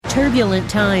Turbulent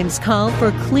times call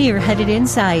for clear-headed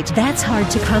insight. That's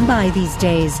hard to come by these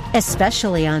days,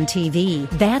 especially on TV.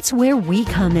 That's where we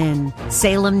come in.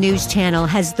 Salem News Channel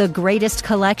has the greatest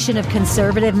collection of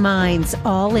conservative minds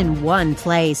all in one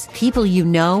place. People you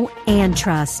know and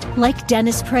trust, like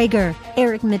Dennis Prager,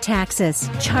 Eric Metaxas,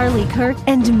 Charlie Kirk,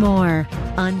 and more.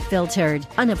 Unfiltered,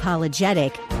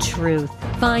 unapologetic truth.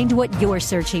 Find what you're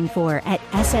searching for at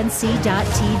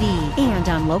snc.tv and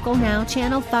on Local Now,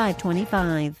 Channel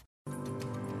 525.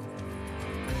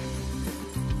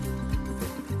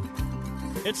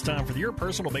 It's time for Your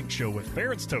Personal Bank Show with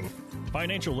Ference Toth,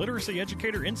 financial literacy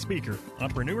educator and speaker,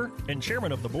 entrepreneur, and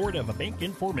chairman of the board of a bank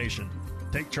in formation.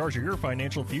 Take charge of your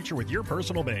financial future with your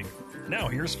personal bank. Now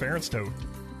here's Ference Toth.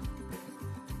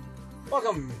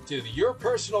 Welcome to the Your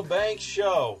Personal Bank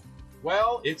Show.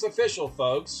 Well, it's official,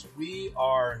 folks. We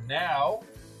are now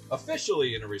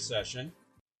officially in a recession.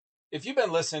 If you've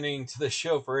been listening to the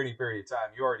show for any period of time,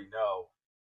 you already know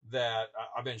that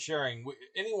I've been sharing.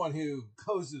 Anyone who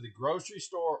goes to the grocery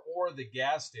store or the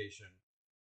gas station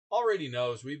already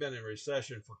knows we've been in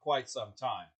recession for quite some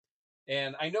time.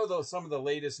 And I know though some of the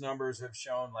latest numbers have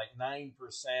shown like 9%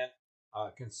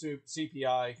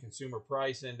 CPI, Consumer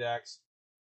Price Index.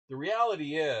 The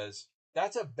reality is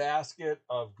that's a basket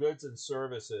of goods and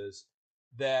services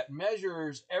that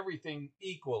measures everything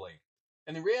equally.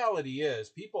 And the reality is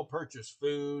people purchase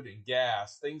food and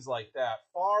gas, things like that,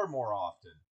 far more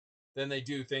often than they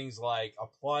do things like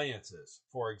appliances,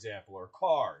 for example, or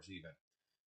cars even.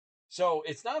 So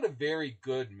it's not a very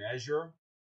good measure,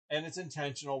 and it's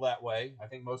intentional that way. I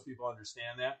think most people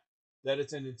understand that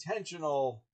it's an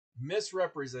intentional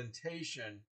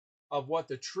misrepresentation of what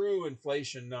the true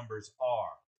inflation numbers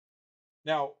are.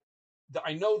 Now,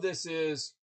 I know this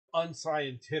is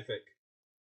unscientific,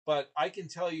 but I can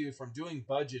tell you from doing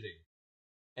budgeting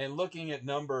and looking at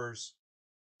numbers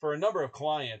for a number of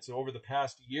clients over the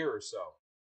past year or so,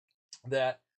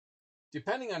 that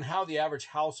depending on how the average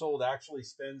household actually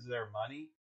spends their money,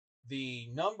 the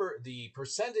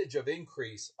percentage of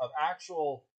increase of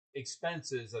actual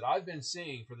expenses that I've been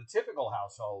seeing for the typical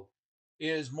household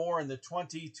is more in the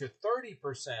 20 to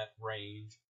 30%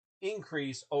 range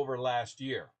increase over last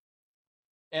year.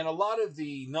 And a lot of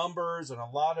the numbers and a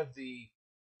lot of the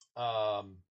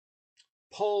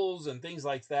polls and things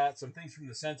like that, some things from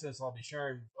the census I'll be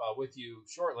sharing with you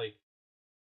shortly,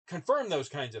 confirm those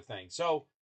kinds of things. So,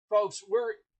 folks,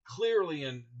 we're clearly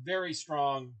in very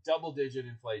strong double-digit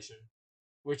inflation,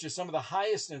 which is some of the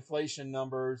highest inflation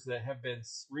numbers that have been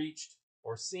reached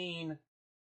or seen,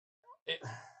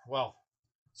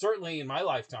 certainly in my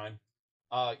lifetime,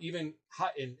 even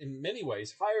in many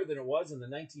ways higher than it was in the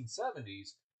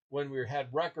 1970s when we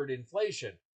had record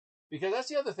inflation. Because that's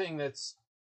the other thing that's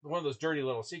one of those dirty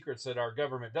little secrets that our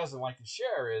government doesn't like to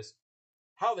share is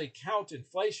how they count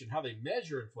inflation, how they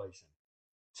measure inflation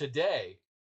today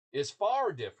is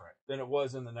far different than it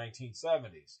was in the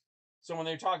 1970s. So when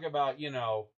they talk about,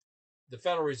 the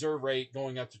Federal Reserve rate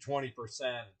going up to 20%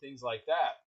 and things like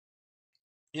that,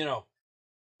 and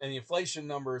the inflation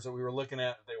numbers that we were looking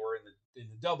at, they were in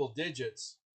the double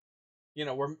digits.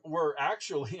 We're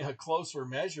actually a closer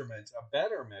measurement, a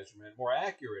better measurement, more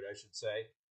accurate, I should say,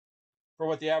 for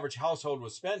what the average household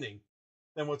was spending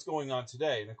than what's going on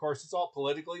today. And of course, it's all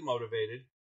politically motivated.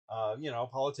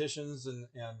 Politicians and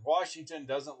Washington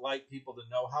doesn't like people to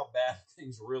know how bad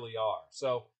things really are.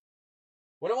 So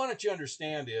what I want you to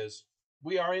understand is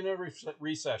we are in a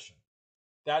recession.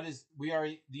 That is, we are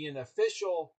the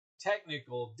official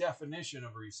technical definition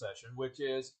of a recession, which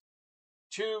is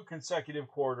 2 consecutive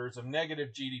quarters of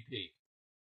negative GDP.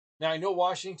 Now, I know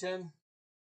Washington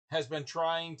has been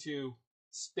trying to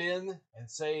spin and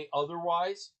say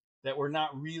otherwise, that we're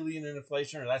not really in an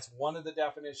inflation, or that's one of the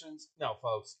definitions. No,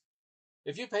 folks,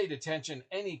 if you paid attention,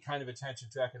 any kind of attention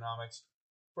to economics,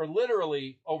 for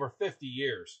literally over 50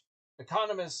 years,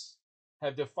 economists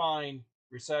have defined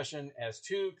recession as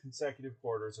 2 consecutive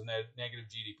quarters of negative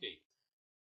GDP.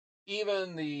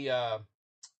 Even the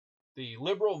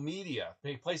liberal media,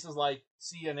 places like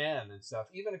CNN and stuff,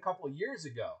 even a couple of years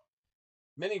ago,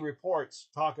 many reports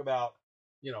talk about,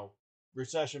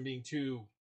 recession being 2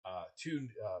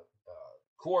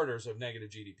 quarters of negative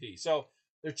GDP. So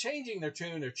they're changing their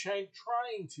tune. They're trying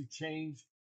to change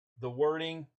the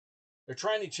wording. They're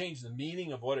trying to change the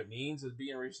meaning of what it means to be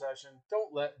in a recession.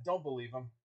 Don't believe them.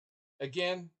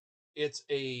 Again,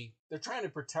 they're trying to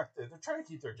protect they're trying to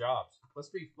keep their jobs.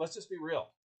 Let's just be real.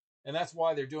 And that's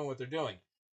why they're doing what they're doing.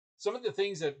 Some of the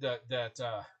things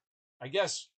that I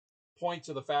guess point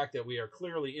to the fact that we are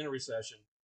clearly in a recession,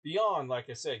 beyond,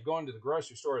 like I said, going to the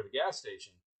grocery store or the gas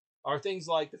station, are things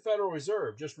like the Federal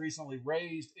Reserve just recently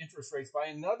raised interest rates by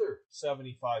another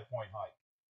 75-point hike.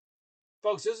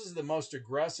 Folks, this is the most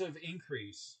aggressive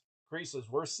increases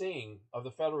we're seeing of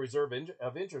the Federal Reserve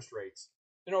of interest rates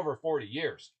in over 40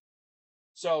 years.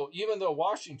 So even though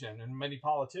Washington and many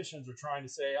politicians are trying to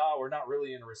say, oh, we're not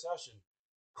really in a recession,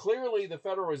 clearly the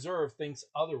Federal Reserve thinks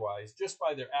otherwise just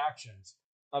by their actions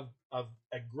of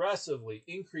aggressively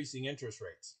increasing interest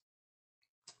rates.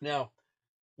 Now,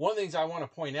 one of the things I want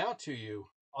to point out to you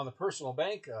on the personal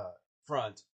bank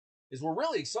front is we're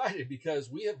really excited because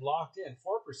we have locked in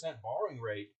 4% borrowing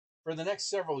rate for the next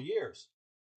several years.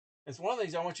 And so one of the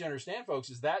things I want you to understand, folks,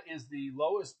 is that is the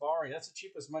lowest borrowing. That's the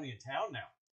cheapest money in town now.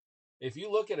 If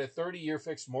you look at a 30-year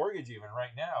fixed mortgage even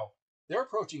right now, they're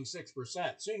approaching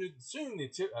 6%. Soon they're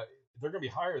going to be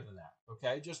higher than that,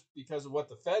 okay, just because of what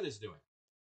the Fed is doing.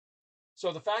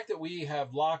 So the fact that we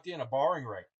have locked in a borrowing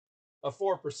rate of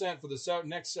 4% for the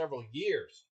next several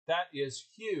years, that is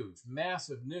huge,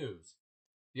 massive news.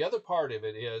 The other part of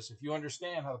it is, if you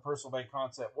understand how the personal bank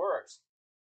concept works,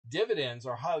 dividends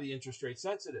are highly interest rate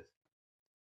sensitive.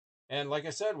 And like I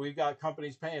said, we've got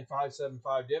companies paying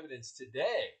 5.75 dividends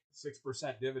today,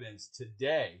 6% dividends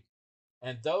today,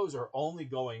 and those are only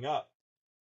going up.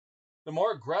 The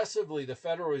more aggressively the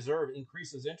Federal Reserve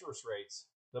increases interest rates,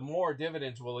 the more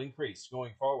dividends will increase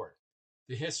going forward.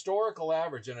 The historical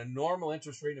average in a normal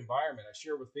interest rate environment, I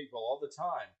share with people all the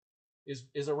time,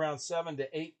 is around 7 to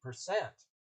 8%.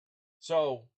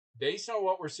 So based on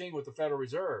what we're seeing with the Federal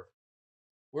Reserve,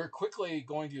 we're quickly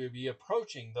going to be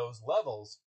approaching those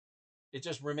levels. It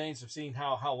just remains to be seen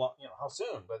how long, how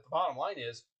soon. But the bottom line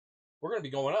is we're going to be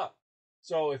going up.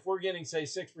 So if we're getting, say,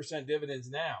 6% dividends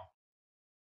now,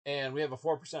 and we have a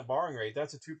 4% borrowing rate,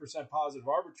 that's a 2% positive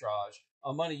arbitrage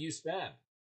on money you spend.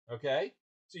 Okay?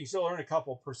 So you still earn a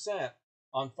couple percent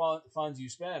on funds you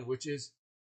spend, which is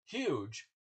huge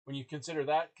when you consider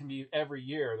that can be every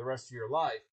year, the rest of your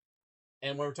life.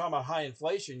 And when we're talking about high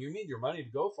inflation, you need your money to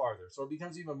go farther. So it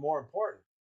becomes even more important.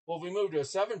 Well, if we move to a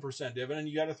 7% dividend,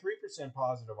 you got a 3%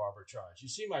 positive arbitrage. You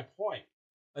see my point.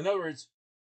 In other words,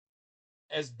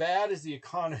 as bad as the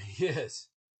economy is,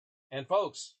 and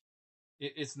folks,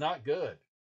 it's not good,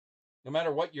 no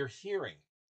matter what you're hearing.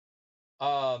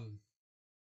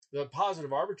 The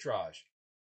positive arbitrage,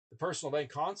 the personal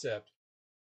bank concept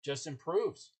just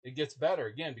improves. It gets better,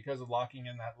 again, because of locking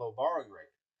in that low borrowing rate.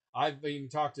 I've even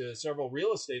talked to several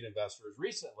real estate investors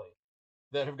recently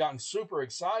that have gotten super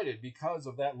excited because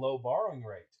of that low borrowing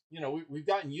rate. We've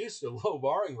gotten used to low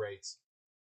borrowing rates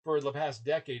for the past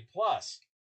decade plus.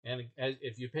 And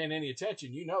if you're paying any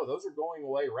attention, those are going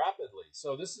away rapidly.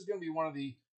 So this is going to be one of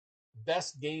the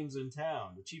best games in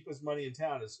town. The cheapest money in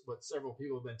town is what several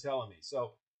people have been telling me.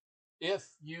 So if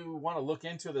you want to look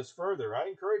into this further, I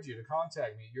encourage you to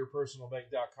contact me at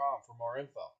yourpersonalbank.com for more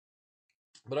info.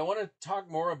 But I want to talk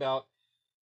more about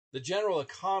the general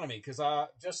economy because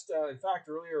in fact,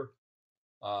 earlier,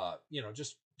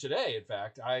 just today, in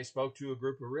fact, I spoke to a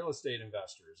group of real estate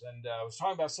investors, and I was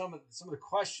talking about some of the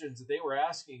questions that they were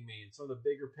asking me and some of the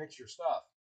bigger picture stuff.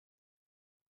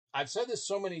 I've said this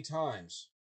so many times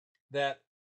that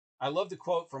I love the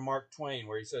quote from Mark Twain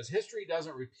where he says, "History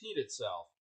doesn't repeat itself,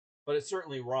 but it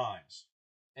certainly rhymes."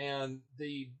 And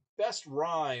the best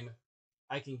rhyme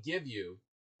I can give you,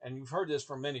 and you've heard this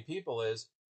from many people, is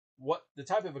what the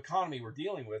type of economy we're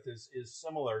dealing with is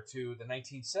similar to the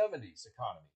 1970s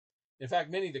economy. In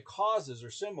fact, many of the causes are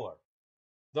similar.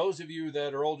 Those of you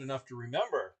that are old enough to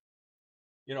remember,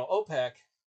 OPEC,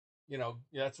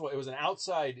 that's what it was, an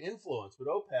outside influence, but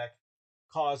OPEC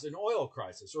caused an oil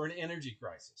crisis or an energy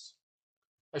crisis,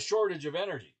 a shortage of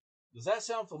energy. Does that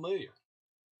sound familiar?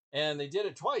 And they did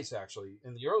it twice, actually,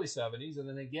 in the early 70s and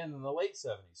then again in the late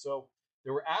 70s. So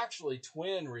there were actually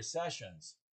twin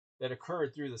recessions that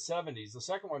occurred through the 70s, the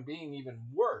second one being even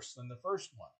worse than the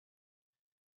first one.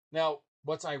 Now,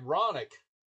 what's ironic,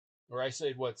 or I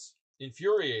say what's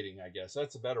infuriating, I guess,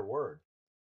 that's a better word,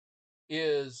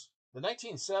 is the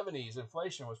 1970s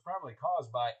inflation was probably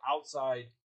caused by outside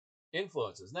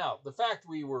influences. Now, the fact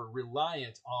we were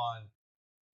reliant on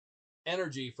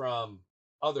energy from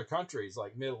other countries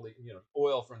like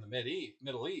oil from the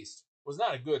Middle East was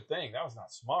not a good thing. That was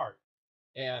not smart.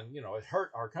 And, it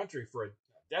hurt our country for a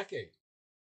decade.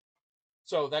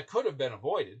 So that could have been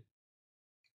avoided.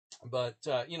 But,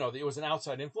 it was an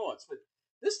outside influence. But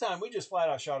this time we just flat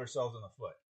out shot ourselves in the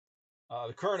foot.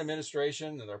 The current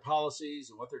administration and their policies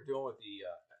and what they're doing with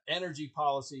the energy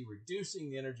policy, reducing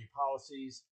the energy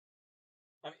policies.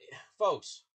 I mean,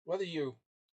 folks, whether you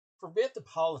forget the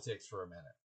politics for a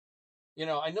minute,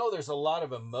 I know there's a lot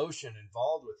of emotion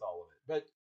involved with all of it, but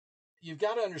you've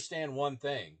got to understand one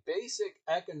thing, basic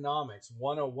economics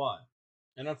 101.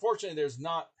 And unfortunately,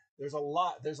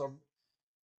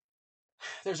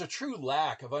 there's a true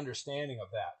lack of understanding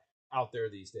of that out there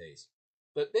these days.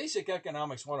 But basic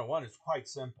economics 101 is quite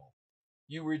simple.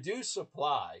 You reduce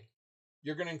supply,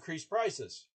 you're going to increase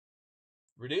prices.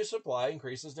 Reduce supply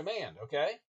increases demand,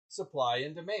 okay? Supply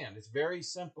and demand. It's very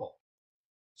simple.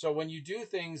 So when you do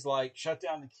things like shut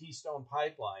down the Keystone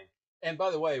Pipeline, and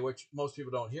by the way, which most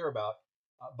people don't hear about,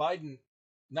 Biden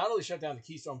not only shut down the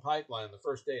Keystone Pipeline on the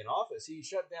first day in office, he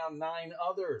shut down 9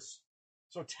 others.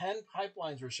 So 10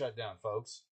 pipelines were shut down,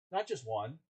 folks, not just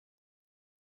one.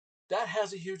 That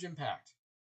has a huge impact.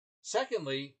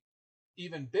 Secondly,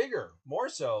 even bigger, more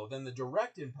so than the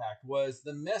direct impact, was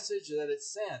the message that it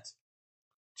sent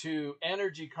to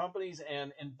energy companies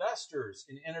and investors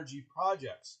in energy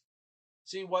projects.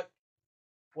 See, what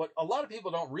a lot of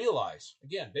people don't realize,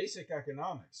 again, basic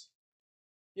economics,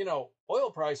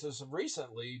 oil prices have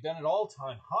recently been at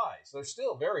all-time highs. They're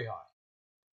still very high.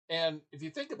 And if you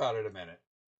think about it a minute,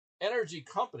 energy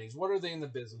companies, what are they in the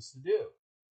business to do?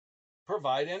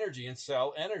 Provide energy and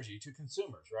sell energy to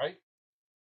consumers, right?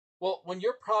 Well, when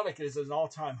your product is at an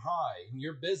all-time high and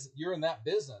you're in that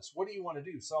business, what do you want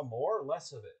to do? Sell more or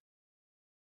less of it?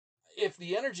 If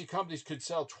the energy companies could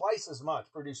sell twice as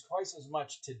much, produce twice as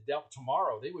much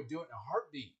tomorrow, they would do it in a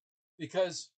heartbeat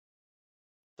because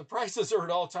the prices are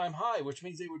at all-time high, which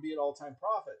means they would be at all-time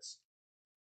profits.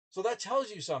 So that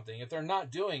tells you something. If they're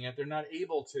not doing it, they're not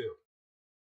able to.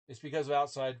 It's because of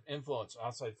outside influence,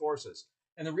 outside forces.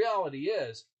 And the reality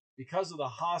is, because of the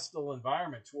hostile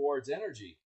environment towards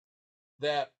energy,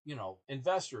 that,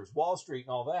 investors, Wall Street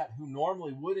and all that, who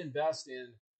normally would invest in,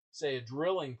 say, a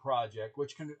drilling project,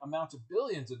 which can amount to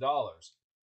billions of dollars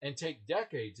and take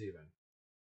decades even,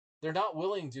 they're not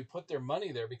willing to put their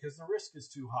money there because the risk is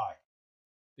too high,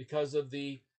 because of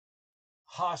the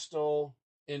hostile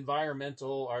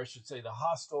environmental, or I should say the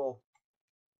hostile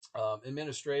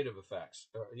administrative effects,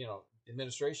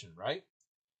 administration, right?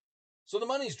 So the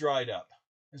money's dried up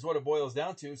is what it boils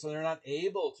down to. So they're not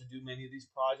able to do many of these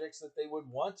projects that they would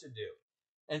want to do.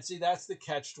 And see, that's the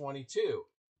catch-22.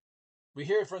 We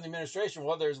hear from the administration,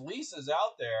 well, there's leases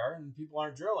out there and people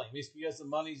aren't drilling. It's because the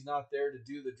money's not there to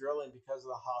do the drilling because of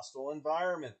the hostile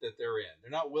environment that they're in. They're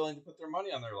not willing to put their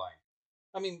money on their line.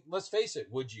 I mean, let's face it,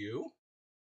 would you?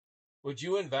 Would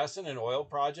you invest in an oil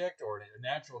project or a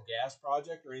natural gas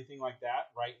project or anything like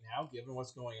that right now, given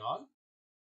what's going on?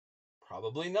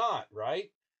 Probably not,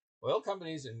 right? Oil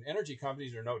companies and energy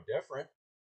companies are no different.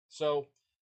 So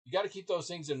you got to keep those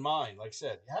things in mind. Like I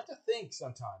said, you have to think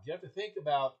sometimes. You have to think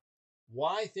about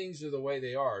why things are the way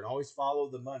they are and always follow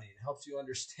the money. It helps you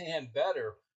understand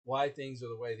better why things are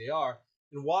the way they are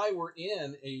and why we're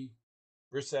in a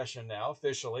recession now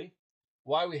officially,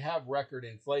 why we have record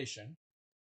inflation.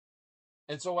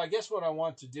 And so I guess what I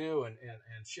want to do and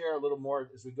share a little more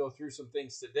as we go through some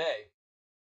things today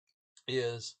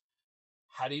is,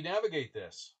 how do you navigate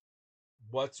this?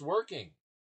 What's working?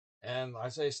 And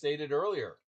as I stated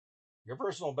earlier, your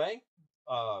personal bank,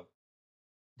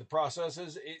 the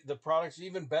product's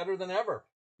even better than ever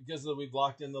because we've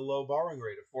locked in the low borrowing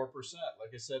rate of 4%,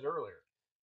 like I said earlier.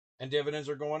 And dividends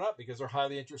are going up because they're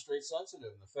highly interest rate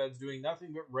sensitive. And the Fed's doing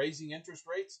nothing but raising interest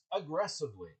rates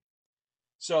aggressively.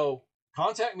 So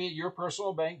contact me at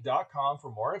yourpersonalbank.com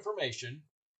for more information.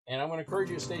 And I'm going to encourage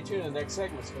you to stay tuned in the next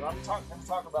segments because I'm going to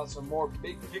talk about some more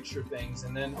big picture things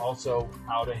and then also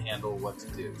how to handle what to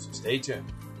do. So stay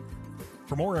tuned.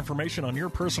 For more information on Your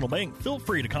Personal Bank, feel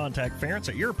free to contact Ference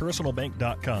at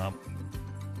yourpersonalbank.com.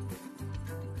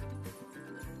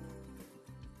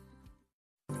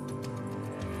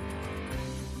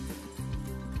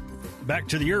 Back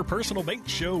to the Your Personal Bank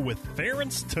Show with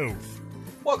Ference Toth.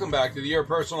 Welcome back to the Your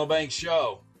Personal Bank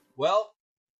Show. Well,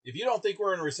 if you don't think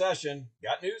we're in a recession,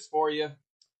 got news for you.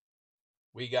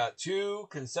 We got 2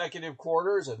 consecutive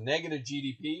quarters of negative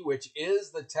GDP, which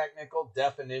is the technical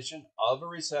definition of a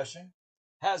recession.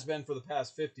 Has been for the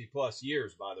past 50 plus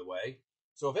years, by the way.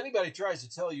 So if anybody tries to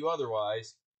tell you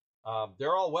otherwise,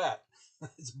 they're all wet.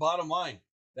 It's bottom line.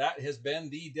 That has been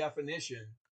the definition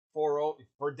for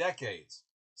decades.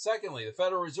 Secondly, the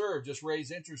Federal Reserve just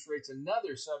raised interest rates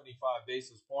another 75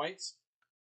 basis points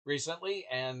recently,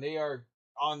 and they are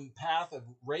on path of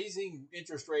raising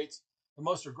interest rates, the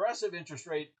most aggressive interest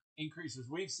rate increases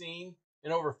we've seen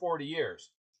in over 40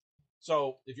 years.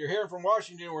 So if you're hearing from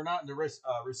Washington, we're not in the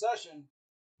recession,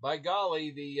 by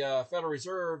golly, the Federal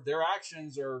Reserve, their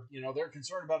actions are, they're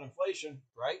concerned about inflation,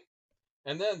 right?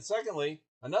 And then secondly,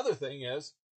 another thing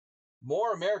is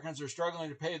more Americans are struggling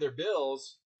to pay their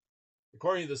bills,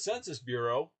 according to the Census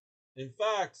Bureau. In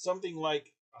fact, something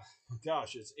like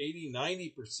gosh, it's 80,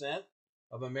 90%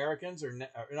 of Americans are, no,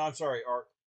 I'm sorry, are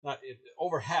not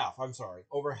over half. I'm sorry,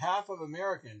 over half of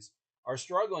Americans are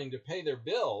struggling to pay their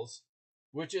bills,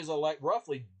 which is like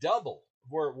roughly double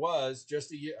where it was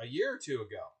just a year or two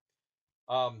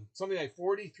ago. Something like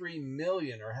 43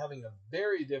 million are having a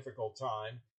very difficult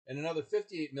time, and another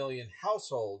 58 million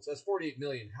households, that's 48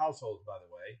 million households, by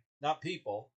the way, not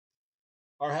people,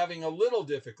 are having a little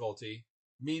difficulty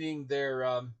meeting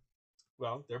their,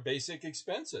 their basic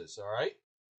expenses, all right?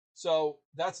 So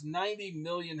that's 90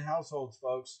 million households,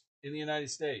 folks, in the United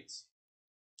States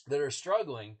that are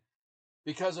struggling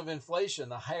because of inflation,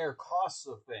 the higher costs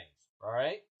of things, all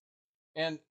right?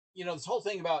 And, this whole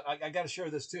thing about, I got to share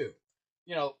this too.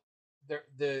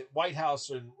 The White House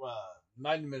and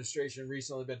my administration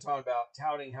recently been talking about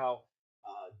touting how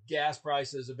gas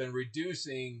prices have been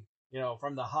reducing,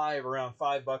 from the high of around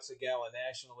 $5 a gallon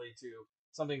nationally to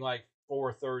something like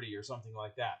 $4.30 or something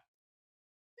like that.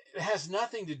 It has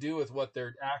nothing to do with what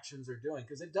their actions are doing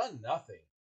because they've done nothing,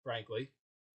 frankly.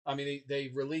 I mean, they're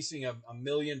releasing a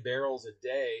million barrels a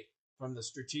day from the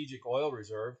strategic oil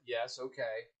reserve. Yes,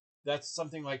 okay. That's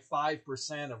something like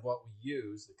 5% of what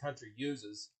the country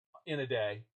uses in a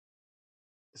day.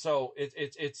 So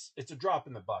it's a drop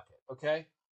in the bucket, okay?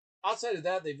 Outside of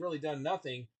that, they've really done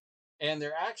nothing, and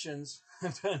their actions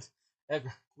have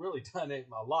really done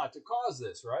a lot to cause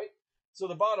this, right? So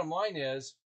the bottom line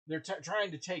is they're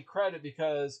trying to take credit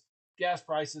because gas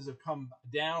prices have come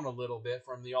down a little bit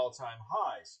from the all-time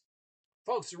highs.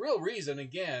 Folks, the real reason,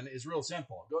 again, is real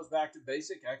simple. It goes back to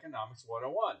basic economics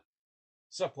 101,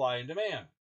 supply and demand.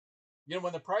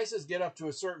 When the prices get up to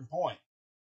a certain point,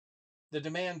 the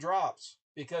demand drops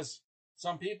because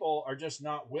some people are just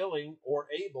not willing or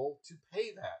able to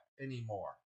pay that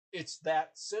anymore. It's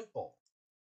that simple.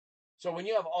 So when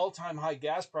you have all-time high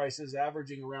gas prices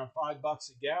averaging around $5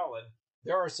 a gallon,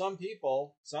 there are some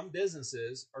people, some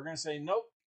businesses are going to say,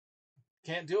 nope,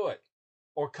 can't do it,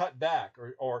 or cut back,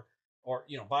 or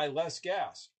buy less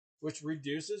gas, which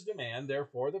reduces demand.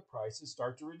 Therefore, the prices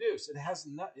start to reduce.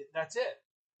 That's it.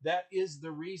 That is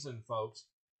the reason, folks.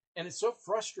 And it's so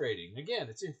frustrating. Again,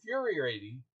 it's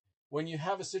infuriating when you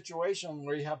have a situation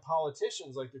where you have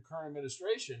politicians like the current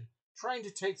administration trying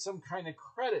to take some kind of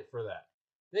credit for that.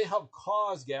 They help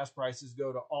cause gas prices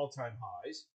go to all-time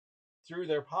highs through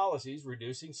their policies,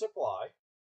 reducing supply.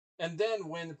 And then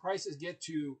when the prices get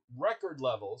to record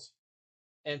levels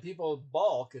and people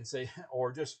balk and say,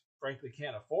 or just frankly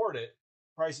can't afford it,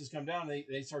 prices come down, and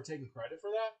they start taking credit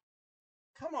for that.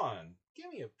 Come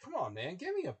on, man,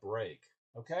 give me a break.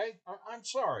 Okay? I'm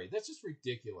sorry. That's just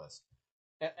ridiculous.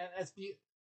 And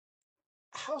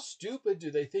how stupid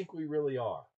do they think we really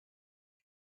are?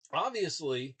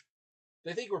 Obviously,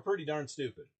 they think we're pretty darn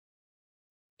stupid.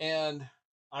 And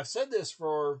I've said this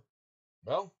for,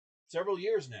 several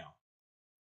years now.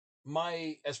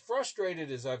 As frustrated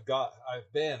as I've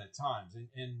been at times, and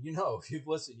if you've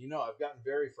listened, I've gotten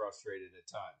very frustrated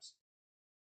at times.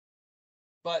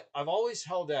 But I've always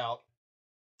held out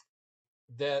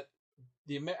that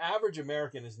the average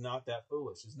American is not that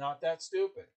foolish, is not that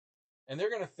stupid. And they're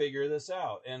going to figure this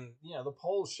out. And, the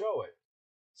polls show it.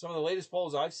 Some of the latest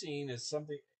polls I've seen is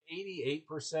something 88%,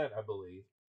 I believe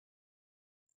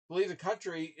the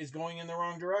country is going in the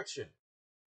wrong direction.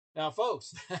 Now,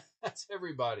 folks, that's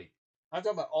everybody. I'm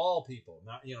talking about all people,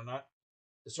 not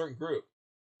a certain group.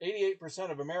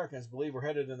 88% of Americans believe we're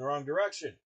headed in the wrong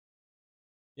direction.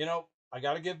 I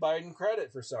got to give Biden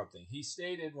credit for something. He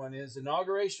stated when his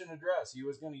inauguration address, he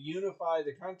was going to unify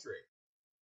the country.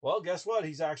 Well, guess what?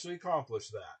 He's actually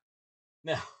accomplished that.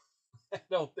 Now, I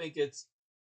don't think it's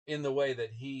in the way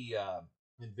that he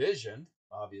envisioned,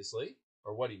 obviously,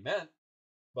 or what he meant,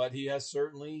 but he has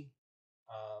certainly,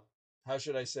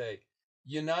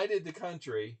 united the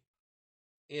country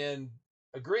in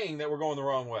agreeing that we're going the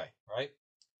wrong way, right?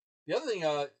 The other thing,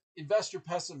 investor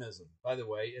pessimism, by the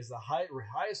way, is the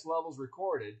highest levels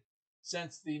recorded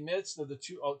since the midst of the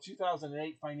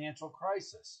 2008 financial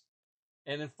crisis.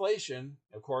 And inflation,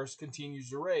 of course, continues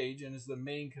to rage and is the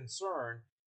main concern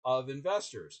of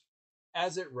investors,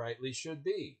 as it rightly should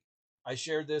be. I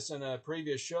shared this in a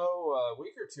previous show a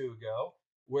week or two ago,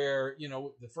 where,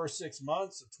 the first 6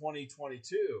 months of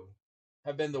 2022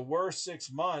 have been the worst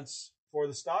 6 months for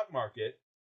the stock market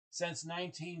since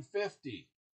 1950.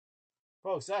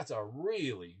 Folks, that's a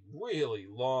really, really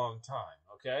long time,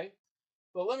 okay?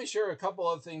 But let me share a couple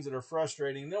of things that are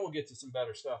frustrating, and then we'll get to some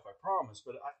better stuff, I promise.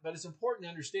 But it's important to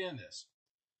understand this.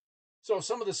 So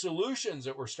some of the solutions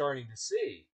that we're starting to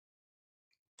see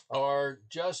are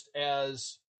just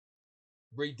as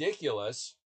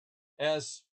ridiculous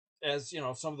as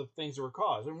some of the things that were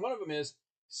caused. And one of them is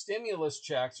stimulus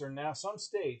checks are now, some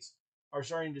states are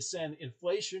starting to send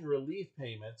inflation relief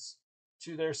payments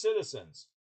to their citizens.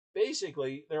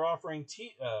 Basically, they're offering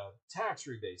tax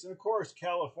rebates. And of course,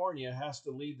 California has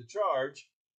to lead the charge.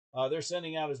 They're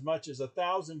sending out as much as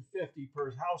 $1,050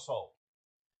 per household.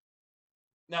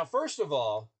 Now, first of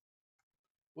all,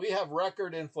 we have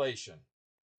record inflation.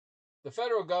 The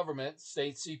federal government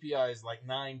states CPI is like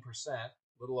 9%, a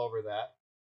little over that.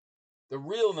 The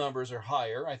real numbers are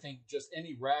higher. I think just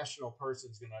any rational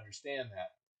person is going to understand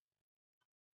that.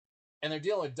 And they're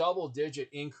dealing with double-digit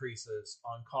increases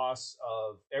on costs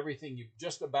of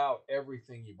just about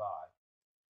everything you buy.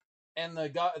 And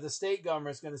the state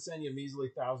government is going to send you a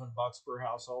measly $1,000 per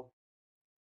household.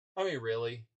 I mean,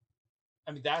 really?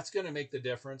 I mean, that's going to make the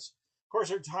difference. Of course,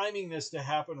 they're timing this to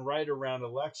happen right around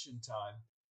election time.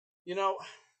 You know,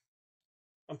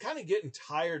 I'm kind of getting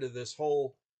tired of this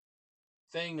whole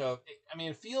thing of, I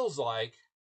mean, it feels like,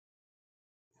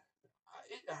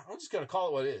 I'm just going to call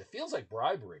it what it is. It feels like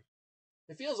bribery.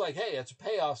 It feels like, hey, it's a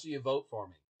payoff, so you vote for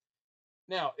me.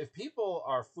 Now, if people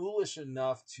are foolish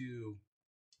enough to,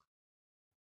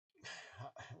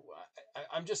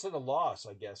 I'm just at a loss,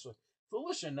 I guess.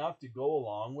 Foolish enough to go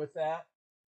along with that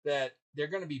they're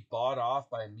going to be bought off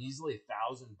by a measly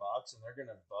 $1,000 and they're going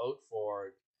to vote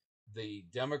for the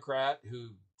Democrat who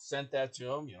sent that to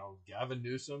them, Gavin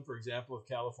Newsom, for example, of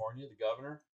California, the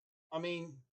governor. I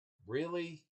mean,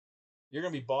 really? You're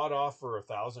going to be bought off for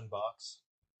 $1,000?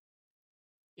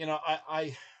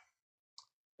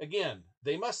 Again,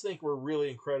 they must think we're really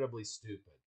incredibly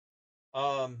stupid.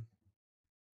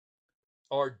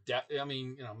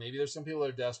 Maybe there's some people that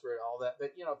are desperate, all that,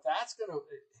 but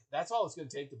that's all it's going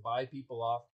to take to buy people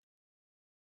off.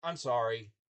 I'm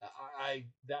sorry.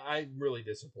 I'm really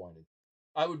disappointed.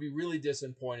 I would be really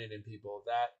disappointed in people if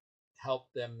that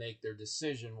helped them make their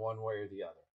decision one way or the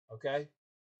other. Okay.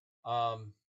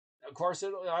 Of course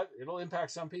it'll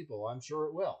impact some people. I'm sure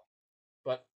it will,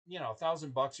 but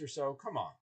 $1,000 or so, come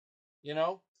on,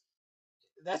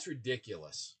 that's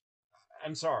ridiculous.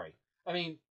 I'm sorry. I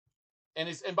mean,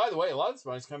 and by the way, a lot of this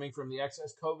money is coming from the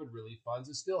excess COVID relief funds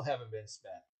that still haven't been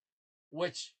spent,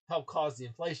 which helped cause the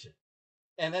inflation.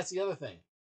 And that's the other thing.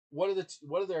 What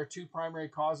are their two primary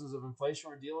causes of inflation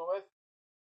we're dealing with?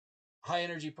 High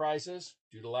energy prices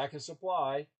due to lack of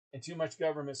supply and too much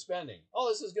government spending. All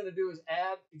this is going to do is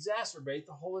exacerbate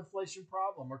the whole inflation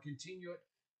problem or continue it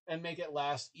and make it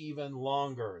last even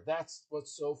longer. That's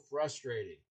what's so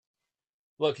frustrating.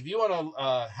 Look, if you want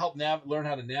to help learn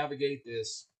how to navigate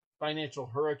this financial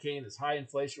hurricane, this high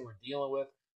inflation we're dealing with,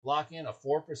 lock in a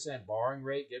 4% borrowing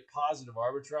rate, get positive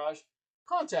arbitrage,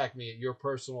 contact me at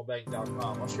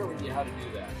yourpersonalbank.com. I'll share with you how to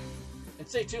do that. And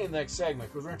stay tuned in the next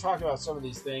segment because we're going to talk about some of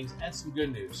these things and some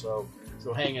good news. So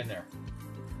hang in there.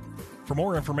 For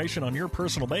more information on Your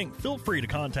Personal Bank, feel free to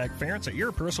contact Ference at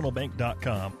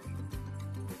yourpersonalbank.com.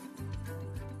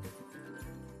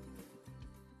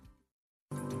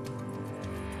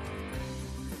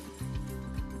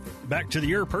 Back to the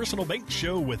Your Personal Bank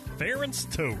Show with Ference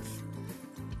Toth.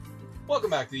 Welcome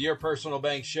back to the Your Personal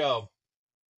Bank Show.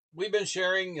 We've been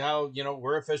sharing how,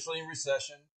 we're officially in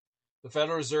recession. The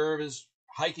Federal Reserve is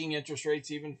hiking interest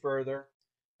rates even further.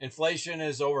 Inflation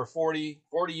is over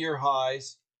 40-year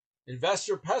highs.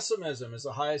 Investor pessimism is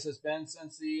the highest it's been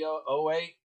since the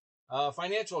 2008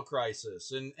 financial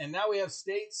crisis. And now we have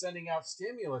states sending out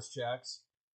stimulus checks,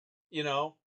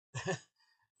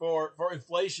 for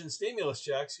inflation stimulus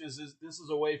checks, because this is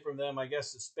a way for them, I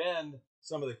guess, to spend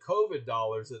some of the COVID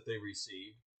dollars that they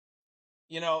received,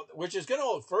 which is going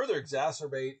to further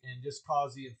exacerbate and just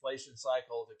cause the inflation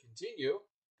cycle to continue,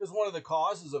 because one of the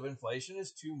causes of inflation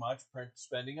is too much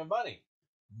spending of money.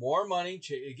 More money,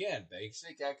 again,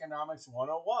 basic economics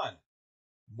 101.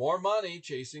 More money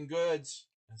chasing goods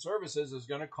and services is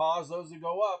going to cause those to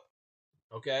go up,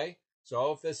 okay?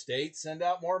 So if the states send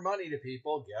out more money to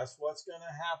people, guess what's going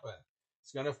to happen?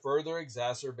 It's going to further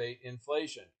exacerbate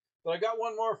inflation. But I got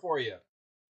one more for you.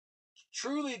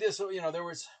 Truly, there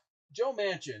was Joe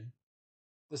Manchin,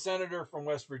 the senator from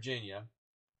West Virginia.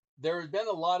 There has been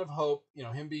a lot of hope,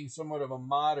 him being somewhat of a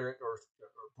moderate or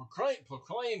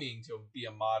proclaiming to be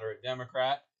a moderate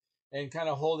Democrat and kind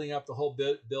of holding up the whole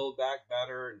Build Back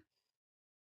Better and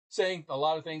saying a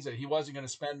lot of things that he wasn't going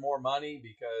to spend more money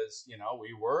because,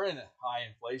 we were in a high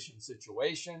inflation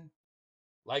situation,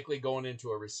 likely going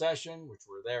into a recession, which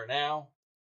we're there now,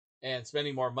 and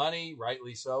spending more money,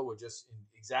 rightly so, would just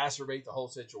exacerbate the whole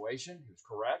situation. He was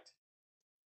correct.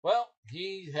 Well,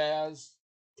 he has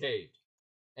caved.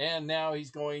 And now he's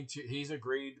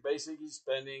agreed to basically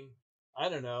spending,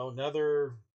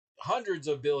 another hundreds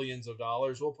of billions of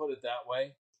dollars, we'll put it that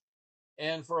way.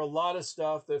 And for a lot of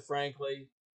stuff that, frankly,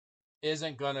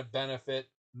 isn't going to benefit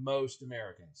most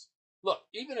Americans. Look,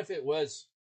 even if it was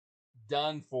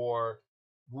done for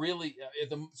really, if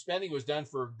the spending was done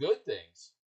for good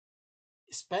things,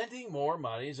 spending more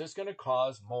money is just going to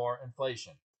cause more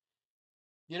inflation.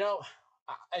 You know,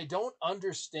 I don't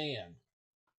understand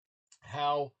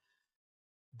how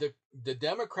the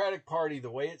Democratic Party, the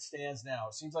way it stands now,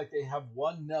 it seems like they have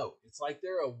one note. It's like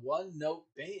they're a one note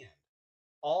band.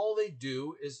 All they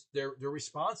do is their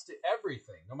response to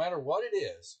everything, no matter what it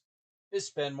is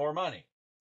spend more money.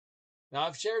 Now,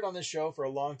 I've shared on this show for a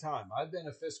long time. I've been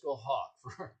a fiscal hawk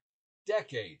for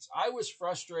decades. I was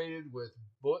frustrated with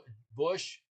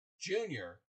Bush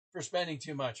Jr. for spending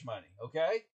too much money.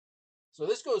 Okay, so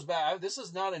this goes back. This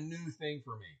is not a new thing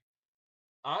for me.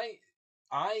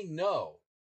 I know,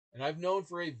 and I've known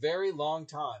for a very long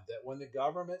time, that when the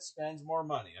government spends more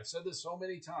money, I've said this so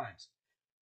many times.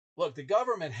 Look, the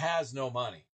government has no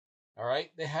money. All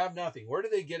right, they have nothing. Where do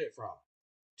they get it from?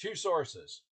 Two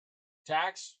sources: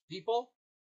 tax people,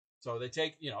 so they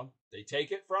take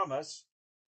it from us,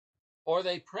 or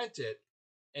they print it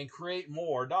and create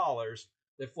more dollars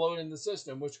that float in the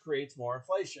system, which creates more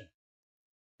inflation.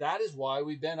 That is why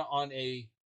we've been on a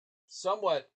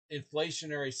somewhat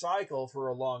inflationary cycle for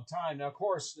a long time. Now, of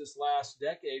course, this last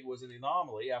decade was an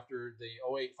anomaly after the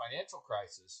 '08 financial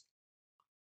crisis.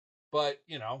 But,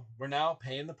 we're now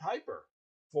paying the piper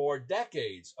for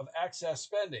decades of excess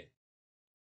spending.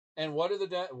 And what do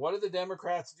the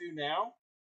Democrats do now?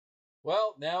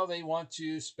 Well, now they want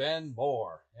to spend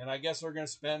more. And I guess they're going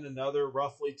to spend another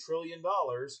roughly $1 trillion,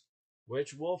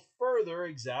 which will further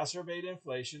exacerbate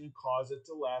inflation and cause it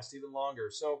to last even longer.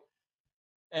 So,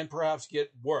 and perhaps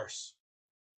get worse.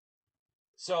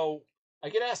 So I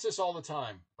get asked this all the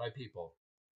time by people.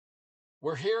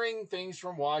 We're hearing things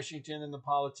from Washington and the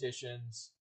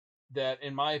politicians that,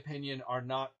 in my opinion, are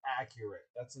not accurate.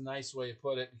 That's a nice way to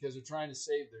put it, because they're trying to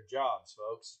save their jobs,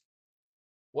 folks.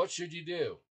 What should you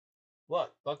do?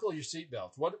 Look, buckle your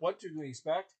seatbelts. What do we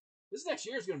expect? This next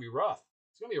year is going to be rough.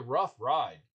 It's going to be a rough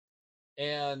ride.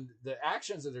 And the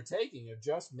actions that they're taking are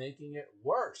just making it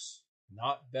worse,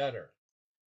 not better.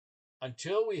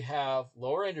 Until we have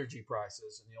lower energy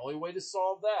prices, and the only way to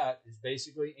solve that is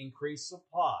basically increase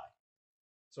supply.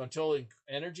 So until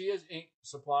energy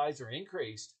supplies are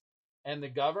increased and the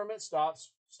government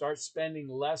starts spending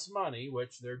less money,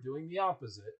 which they're doing the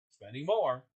opposite, spending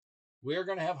more, we're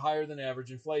going to have higher than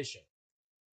average inflation.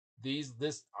 I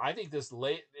think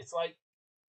it's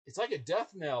like a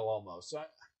death knell almost.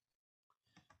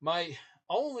 My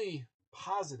only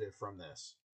positive from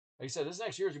this, like I said, this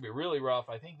next year is going to be really rough.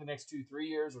 I think the next 2-3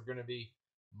 years are going to be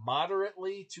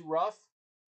moderately to rough,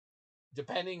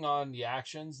 depending on the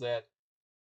actions that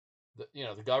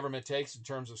the government takes in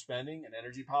terms of spending and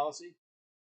energy policy.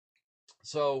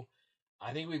 So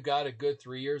I think we've got a good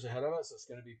 3 years ahead of us. It's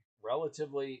going to be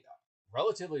relatively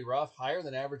rough, higher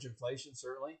than average inflation,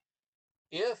 certainly.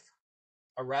 If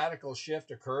a radical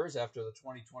shift occurs after the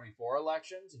 2024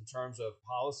 elections in terms of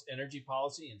energy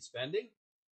policy and spending,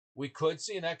 we could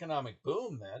see an economic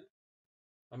boom then.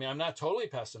 I mean, I'm not totally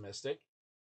pessimistic,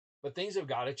 but things have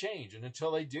got to change. And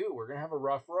until they do, we're going to have a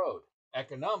rough road,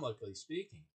 economically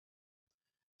speaking.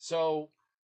 So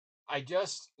I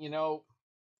just,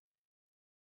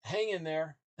 hang in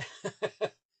there.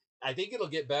 I think it'll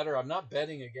get better. I'm not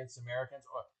betting against Americans.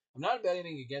 I'm not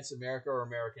betting against America or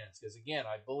Americans because, again,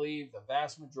 I believe the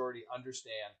vast majority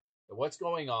understand that what's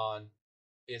going on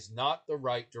is not the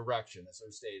right direction, as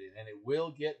I've stated, and it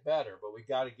will get better, but we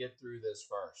got to get through this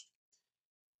first.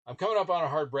 I'm coming up on a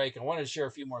hard break. I wanted to share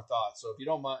a few more thoughts. So if you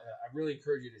don't mind, I really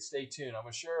encourage you to stay tuned. I'm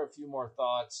going to share a few more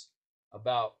thoughts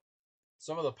about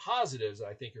some of the positives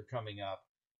I think are coming up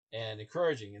and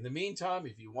encouraging. In the meantime,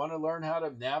 if you want to learn how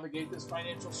to navigate this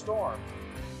financial storm,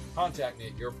 contact me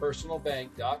at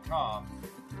yourpersonalbank.com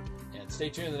and stay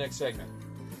tuned in the next segment.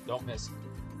 Don't miss it.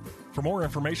 For more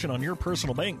information on Your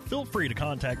Personal Bank, feel free to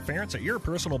contact Ference at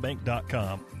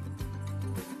yourpersonalbank.com.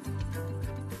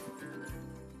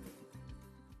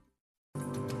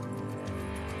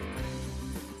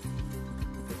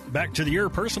 Back to the Your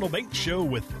Personal Bank Show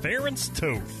with Ference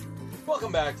Toth.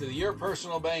 Welcome back to the Your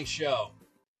Personal Bank Show.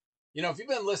 If you've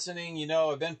been listening,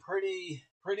 I've been pretty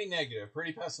negative,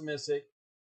 pretty pessimistic,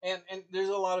 and there's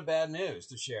a lot of bad news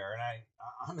to share.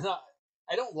 And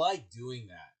I don't like doing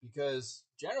that because,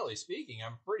 generally speaking,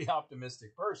 I'm a pretty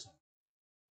optimistic person.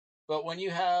 But when you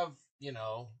have,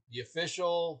 the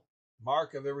official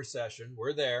mark of a recession,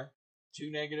 we're there,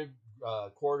 2 negative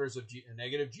quarters of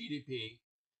negative GDP,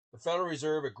 the Federal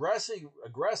Reserve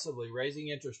aggressively raising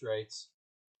interest rates,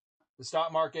 the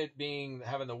stock market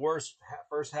having the worst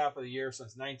first half of the year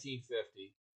since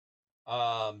 1950.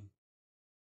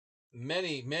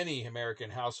 many American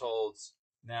households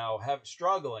now have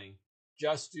struggling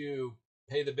just to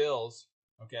pay the bills.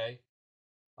 Okay.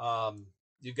 Um,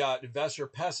 you've got investor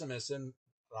pessimism,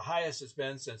 the highest it's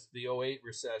been since the '08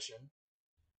 recession.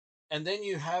 And then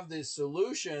you have the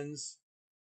solutions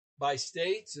by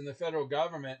states and the federal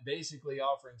government basically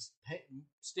offering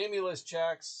stimulus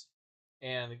checks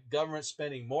and the government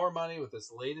spending more money with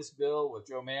this latest bill with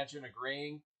Joe Manchin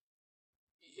agreeing.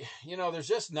 There's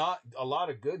just not a lot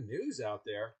of good news out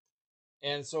there.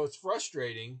 And so it's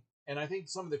frustrating. And I think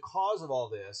some of the cause of all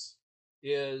this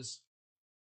is,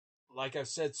 like I've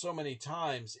said so many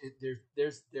times,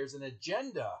 there's an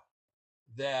agenda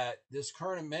that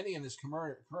many in this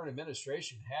current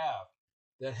administration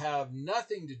that have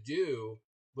nothing to do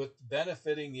with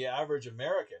benefiting the average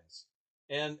Americans.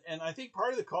 And I think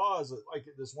part of the cause, like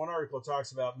this one article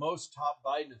talks about, most top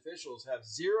Biden officials have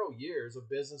 0 years of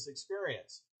business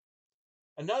experience.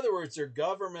 In other words, they're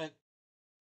government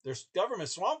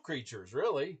swamp creatures,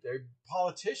 really. They're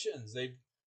politicians. They've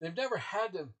never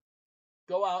had to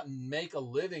go out and make a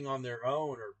living on their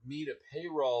own or meet a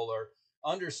payroll or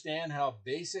understand how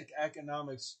basic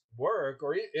economics work,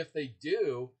 or if they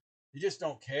do, they just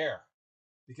don't care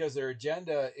because their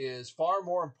agenda is far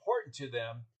more important to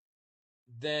them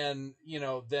than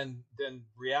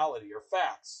reality or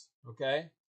facts. Okay,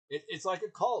 it's like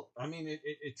a cult. I mean,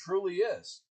 it truly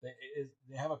is.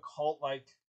 They have a cult-like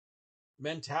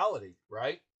mentality,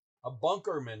 right? A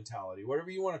bunker mentality,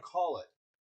 whatever you want to call it.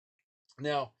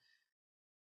 Now,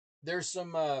 there's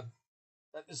some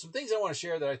things I want to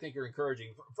share that I think are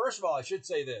encouraging. First of all, I should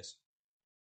say this.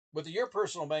 With the Your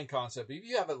Personal Bank concept, if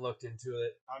you haven't looked into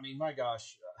it, I mean, my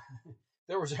gosh,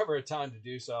 there was ever a time to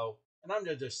do so. And I'm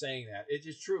just saying that. It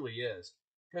just truly is.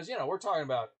 Because, we're talking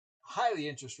about highly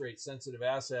interest rate sensitive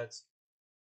assets.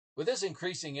 With this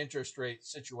increasing interest rate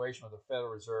situation with the Federal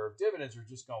Reserve, dividends are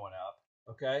just going up.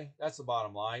 Okay? That's the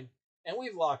bottom line. And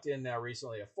we've locked in now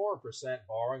recently a 4%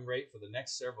 borrowing rate for the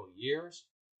next several years.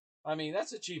 I mean,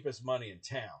 that's the cheapest money in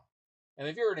town. And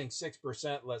if you're earning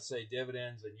 6%, let's say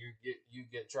dividends, and you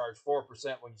get charged 4%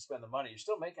 when you spend the money, you're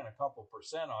still making a couple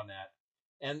percent on that.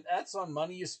 And that's on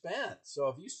money you spent. So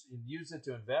if you use it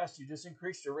to invest, you just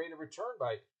increase your rate of return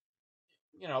by,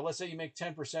 let's say you make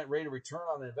 10% rate of return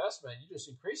on the investment, you just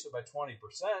increase it by 20%.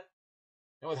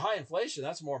 And with high inflation,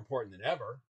 that's more important than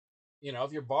ever.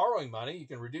 If you're borrowing money, you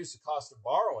can reduce the cost of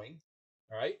borrowing.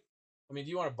 All right. I mean,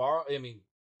 do you want to borrow?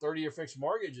 30-year fixed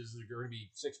mortgages are going to be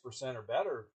 6% or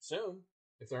better soon.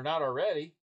 If they're not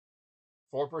already,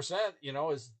 4%,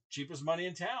 is cheapest money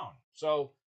in town.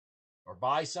 So, or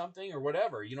buy something or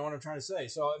whatever. You know what I'm trying to say?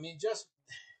 So, just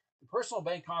the personal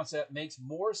bank concept makes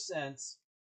more sense.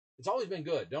 It's always been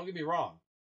good. Don't get me wrong.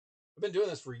 I've been doing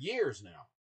this for years now,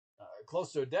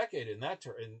 close to a decade in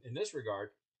this regard,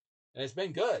 and it's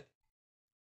been good.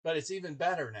 But it's even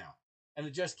better now, and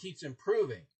it just keeps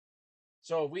improving.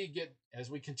 So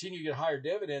as we continue to get higher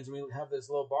dividends and we have this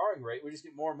low borrowing rate, we just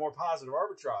get more and more positive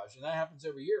arbitrage. And that happens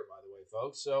every year, by the way,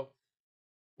 folks. So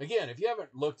again, if you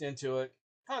haven't looked into it,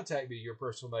 contact me at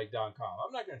yourpersonalbank.com.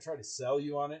 I'm not going to try to sell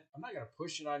you on it. I'm not going to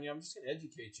push it on you. I'm just going to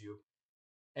educate you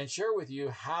and share with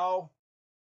you how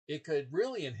it could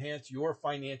really enhance your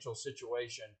financial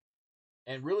situation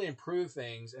and really improve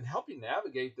things and help you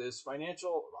navigate this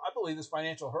financial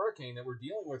hurricane that we're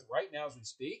dealing with right now as we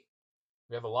speak.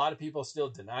 We have a lot of people still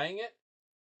denying it.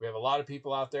 We have a lot of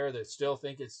people out there that still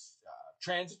think it's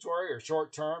transitory or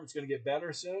short term. It's going to get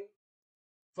better soon.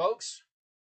 Folks,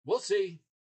 we'll see.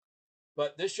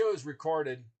 But this show is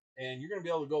recorded, and you're going to be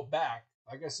able to go back.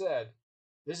 Like I said,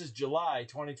 this is July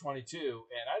 2022,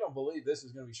 and I don't believe this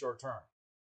is going to be short term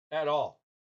at all.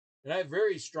 And I have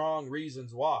very strong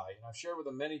reasons why, and I've shared with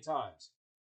them many times.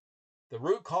 The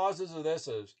root causes of this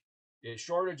is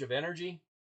shortage of energy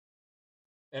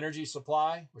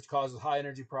supply, which causes high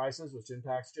energy prices, which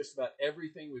impacts just about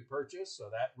everything we purchase. So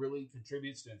that really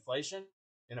contributes to inflation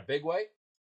in a big way.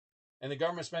 And the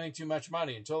government spending too much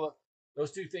money. Until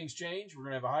those two things change, we're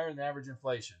going to have a higher than average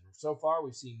inflation. So far,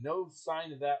 we've seen no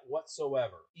sign of that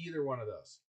whatsoever, either one of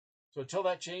those. So until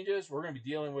that changes, we're going to be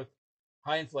dealing with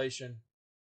high inflation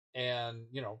and,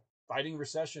 fighting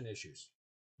recession issues.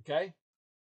 Okay?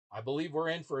 I believe we're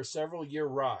in for a several-year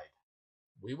ride.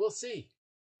 We will see.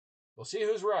 We'll see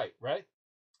who's right?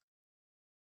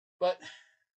 But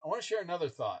I want to share another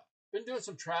thought. Been doing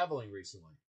some traveling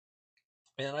recently,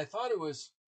 and I thought it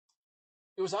was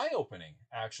eye-opening,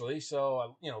 actually.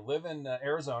 So, live in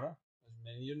Arizona, as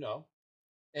many of you know,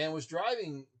 and was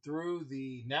driving through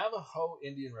the Navajo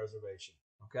Indian Reservation,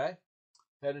 okay?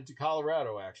 Headed to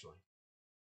Colorado, actually.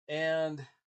 And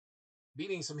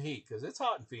beating some heat, because it's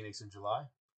hot in Phoenix in July.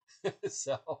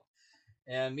 So,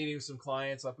 and meeting with some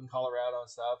clients up in Colorado and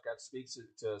stuff. Got to speak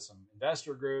to some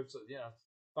investor groups,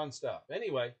 fun stuff.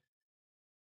 Anyway,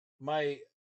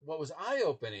 what was eye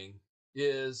opening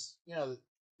is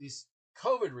these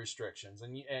COVID restrictions,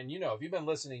 and if you've been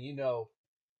listening,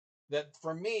 that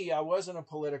for me, I wasn't a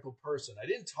political person. I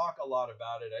didn't talk a lot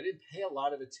about it. I didn't pay a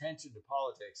lot of attention to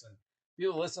politics, and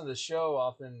people who listen to the show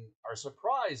often are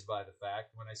surprised by the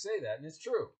fact when I say that, and it's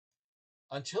true.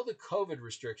 Until the COVID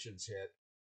restrictions hit,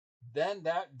 then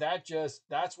that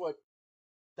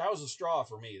was a straw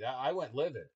for me. That I went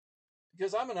livid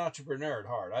because I'm an entrepreneur at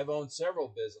heart. I've owned several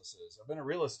businesses. I've been a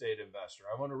real estate investor.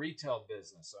 I own a retail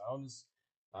business. I own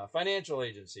a financial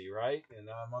agency, right? And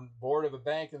I'm on the board of a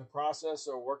bank in the process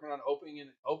of working on opening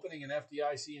an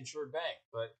FDIC insured bank.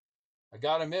 But I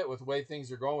got to admit, with the way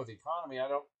things are going with the economy, I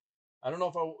don't know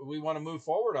if we want to move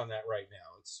forward on that right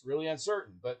now. It's really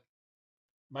uncertain. But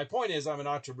my point is, I'm an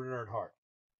entrepreneur at heart.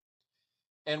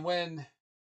 And when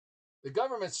the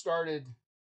government started,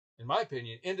 in my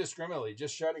opinion, indiscriminately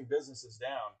just shutting businesses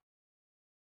down,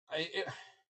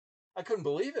 I couldn't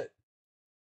believe it.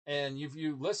 And if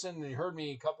you listened and you heard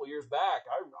me a couple of years back,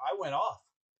 I went off.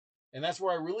 And that's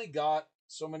where I really got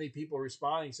so many people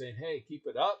responding saying, hey, keep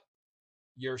it up.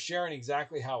 You're sharing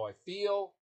exactly how I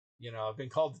feel. I've been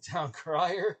called the town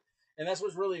crier. And that's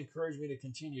what's really encouraged me to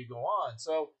continue to go on.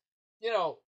 So,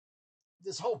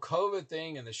 this whole COVID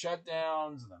thing and the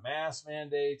shutdowns and the mask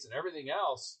mandates and everything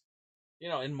else,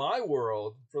 in my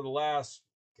world for the last,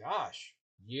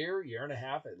 year and a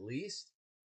half at least,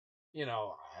 I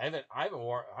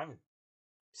haven't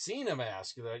seen a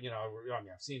mask. I've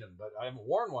seen them, but I haven't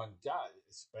worn one. God,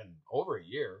 it's been over a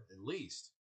year at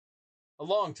least, a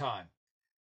long time.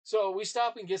 So we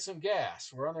stop and get some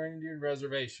gas. We're on the Indian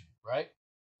reservation, right?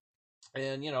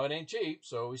 And it ain't cheap,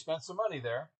 so we spent some money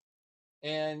there.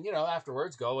 And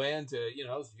afterwards go in to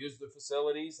use the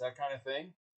facilities, that kind of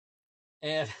thing.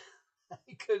 And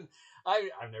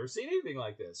I've never seen anything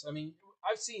like this. I mean,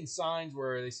 I've seen signs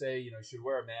where they say, you should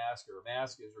wear a mask or a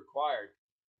mask is required.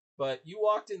 But you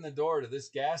walked in the door to this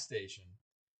gas station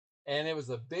and it was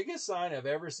the biggest sign I've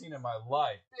ever seen in my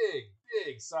life.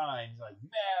 Big signs like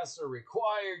masks are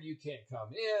required. You can't come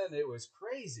in. It was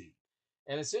crazy.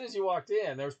 And as soon as you walked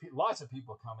in, there was lots of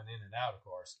people coming in and out, of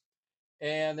course.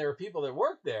 And there were people that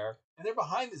worked there and they're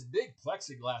behind this big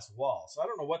plexiglass wall. So I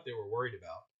don't know what they were worried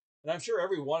about. And I'm sure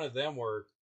every one of them were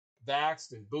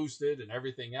vaxxed and boosted and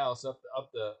everything else up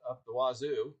the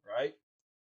wazoo, right?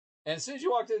 And as soon as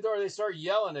you walked in the door, they started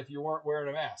yelling if you weren't wearing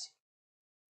a mask.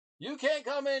 You can't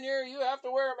come in here. You have to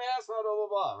wear a mask, blah, blah,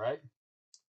 blah, right?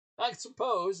 I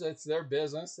suppose that's their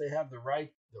business. They have the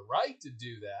right to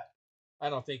do that.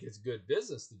 I don't think it's good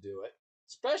business to do it,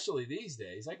 especially these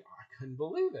days. I couldn't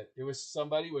believe it. It was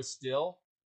somebody was still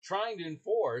trying to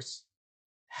enforce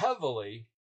heavily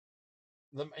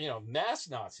the mask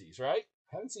Nazis, right?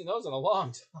 I haven't seen those in a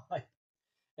long time.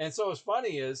 And so what's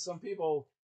funny is some people,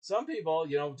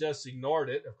 just ignored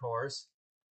it, of course.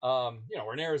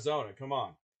 We're in Arizona, come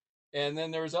on. And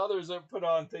then there's others that put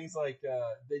on things like,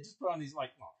 they just put on these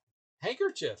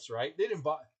handkerchiefs, right? They didn't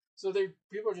buy, so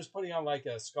people are just putting on like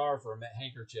a scarf or a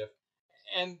handkerchief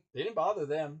and they didn't bother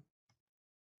them.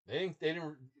 They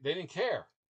didn't care.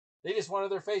 They just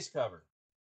wanted their face covered.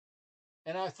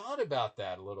 And I thought about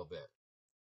that a little bit.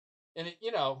 And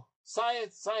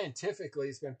scientifically,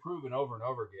 it's been proven over and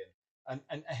over again.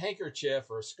 A handkerchief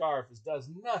or a scarf does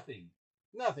nothing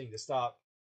to stop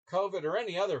COVID or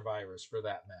any other virus for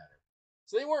that matter.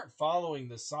 So they weren't following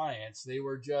the science. They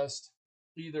were just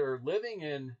either living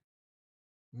in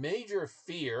major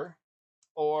fear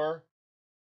or,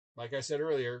 like I said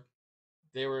earlier,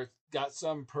 they got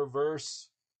some perverse,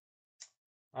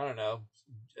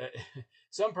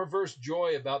 some perverse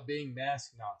joy about being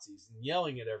mask Nazis and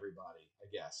yelling at everybody, I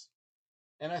guess.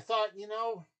 And I thought,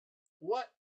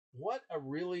 what a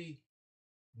really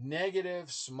negative,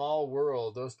 small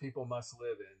world those people must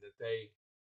live in. That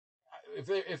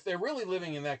if they're really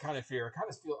living in that kind of fear,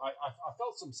 I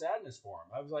felt some sadness for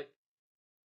them. I was like,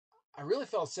 I really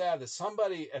felt sad that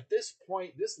somebody at this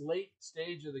point, this late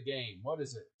stage of the game, what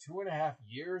is it, 2.5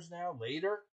 years now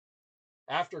later,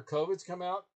 after COVID's come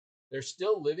out, they're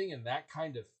still living in that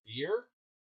kind of fear.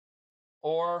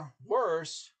 Or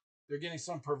worse, they're getting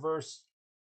some perverse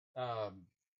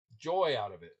joy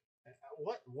out of it.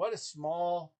 What a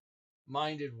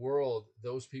small-minded world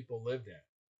those people lived in.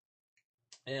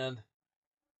 And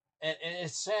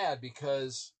it's sad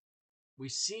because we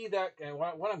see that, and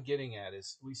what I'm getting at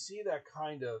is we see that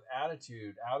kind of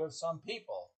attitude out of some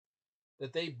people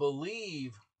that they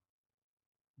believe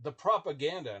the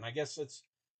propaganda, and I guess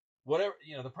whatever,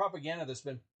 the propaganda that's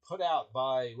been put out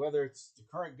by, whether it's the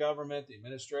current government, the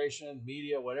administration,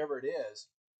 media, whatever it is,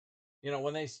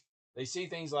 when they see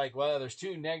things like, well, there's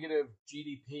 2 negative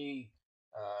GDP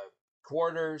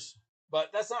quarters,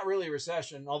 but that's not really a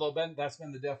recession, although that's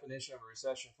been the definition of a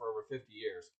recession for over 50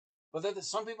 years. But that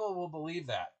some people will believe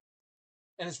that.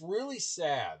 And it's really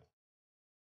sad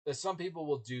that some people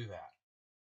will do that.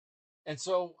 And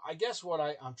so I guess what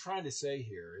I'm trying to say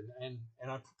here, and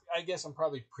I guess I'm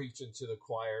probably preaching to the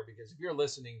choir, because if you're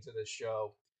listening to this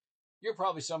show, you're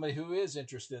probably somebody who is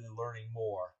interested in learning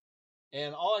more.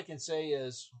 And all I can say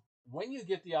is, when you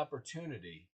get the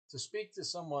opportunity to speak to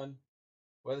someone,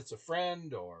 whether it's a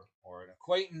friend or an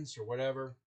acquaintance or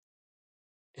whatever,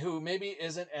 who maybe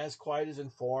isn't as quite as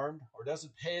informed or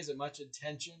doesn't pay as much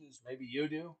attention as maybe you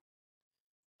do,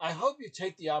 I hope you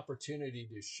take the opportunity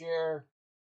to share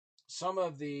some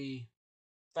of the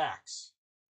facts,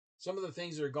 some of the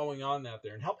things that are going on out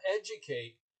there, and help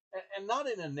educate, and not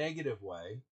in a negative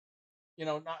way,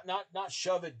 not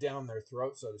shove it down their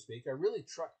throat, so to speak. I really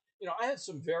try, I have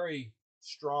some very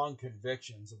strong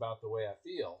convictions about the way I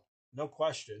feel, no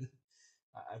question.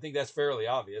 I think that's fairly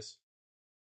obvious.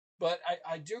 But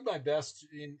I do my best,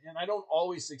 and I don't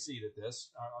always succeed at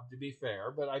this, to be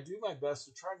fair, but I do my best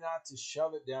to try not to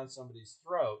shove it down somebody's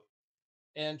throat,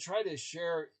 and try to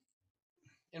share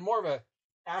in more of a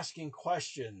asking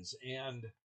questions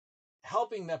and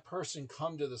helping that person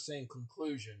come to the same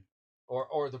conclusion,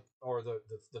 or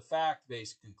the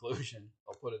fact-based conclusion,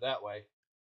 I'll put it that way,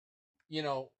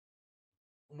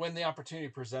 when the opportunity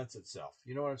presents itself.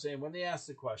 You know what I'm saying? When they ask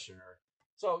the question,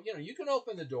 so, you can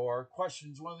open the door.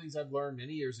 Questions, one of the things I've learned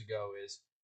many years ago is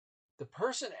the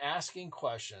person asking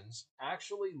questions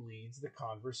actually leads the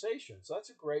conversation. So that's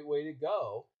a great way to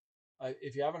go.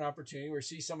 If you have an opportunity where you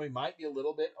see somebody might be a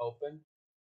little bit open,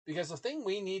 because the thing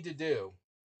we need to do,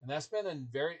 and that's been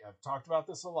I've talked about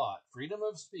this a lot, freedom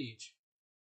of speech.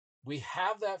 We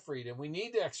have that freedom. We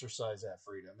need to exercise that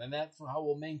freedom, and that's how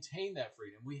we'll maintain that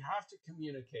freedom. We have to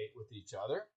communicate with each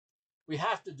other. We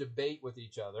have to debate with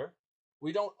each other.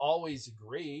 We don't always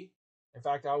agree. In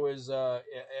fact, I was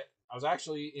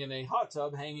actually in a hot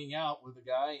tub hanging out with a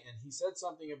guy, and he said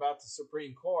something about the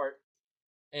Supreme Court,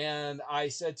 and I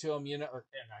said to him, and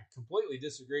I completely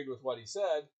disagreed with what he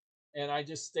said, and I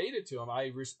just stated to him,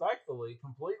 I respectfully,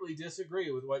 completely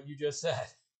disagree with what you just said,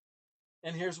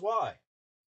 and here's why.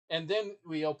 And then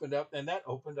we opened up, and that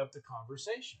opened up the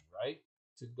conversation, right,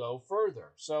 to go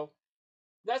further. So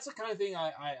that's the kind of thing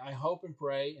I hope and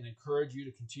pray and encourage you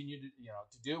to continue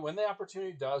to do when the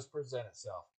opportunity does present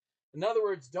itself. In other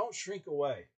words, don't shrink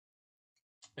away.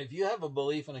 If you have a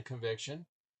belief and a conviction,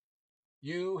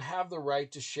 you have the right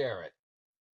to share it.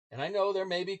 And I know there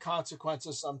may be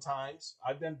consequences sometimes.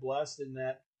 I've been blessed in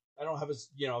that I don't have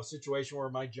a situation where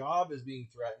my job is being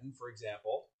threatened, for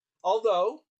example.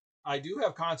 Although I do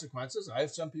have consequences. I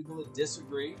have some people that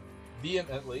disagree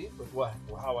vehemently with what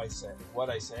I say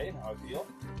and how I feel.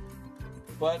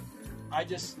 But I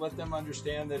just let them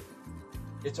understand that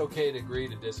it's okay to agree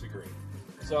to disagree.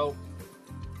 So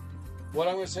what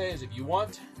I'm going to say is, if you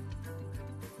want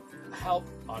help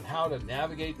on how to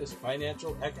navigate this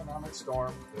financial economic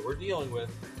storm that we're dealing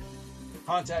with,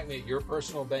 contact me at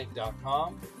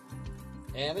yourpersonalbank.com.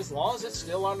 And as long as it's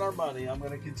still on our money, I'm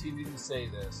going to continue to say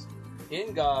this.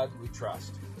 In God we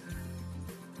trust.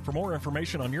 For more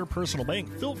information on Your Personal Bank,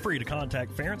 feel free to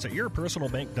contact Ference at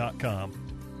yourpersonalbank.com.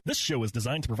 This show is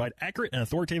designed to provide accurate and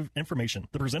authoritative information.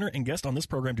 The presenter and guest on this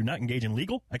program do not engage in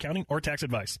legal, accounting, or tax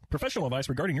advice. Professional advice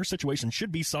regarding your situation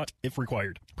should be sought if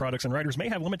required. Products and riders may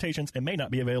have limitations and may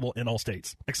not be available in all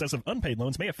states. Excessive unpaid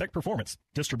loans may affect performance.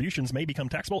 Distributions may become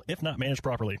taxable if not managed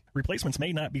properly. Replacements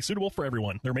may not be suitable for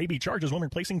everyone. There may be charges when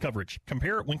replacing coverage.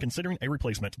 Compare when considering a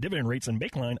replacement. Dividend rates and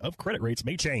baseline of credit rates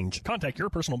may change. Contact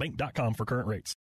yourpersonalbank.com for current rates.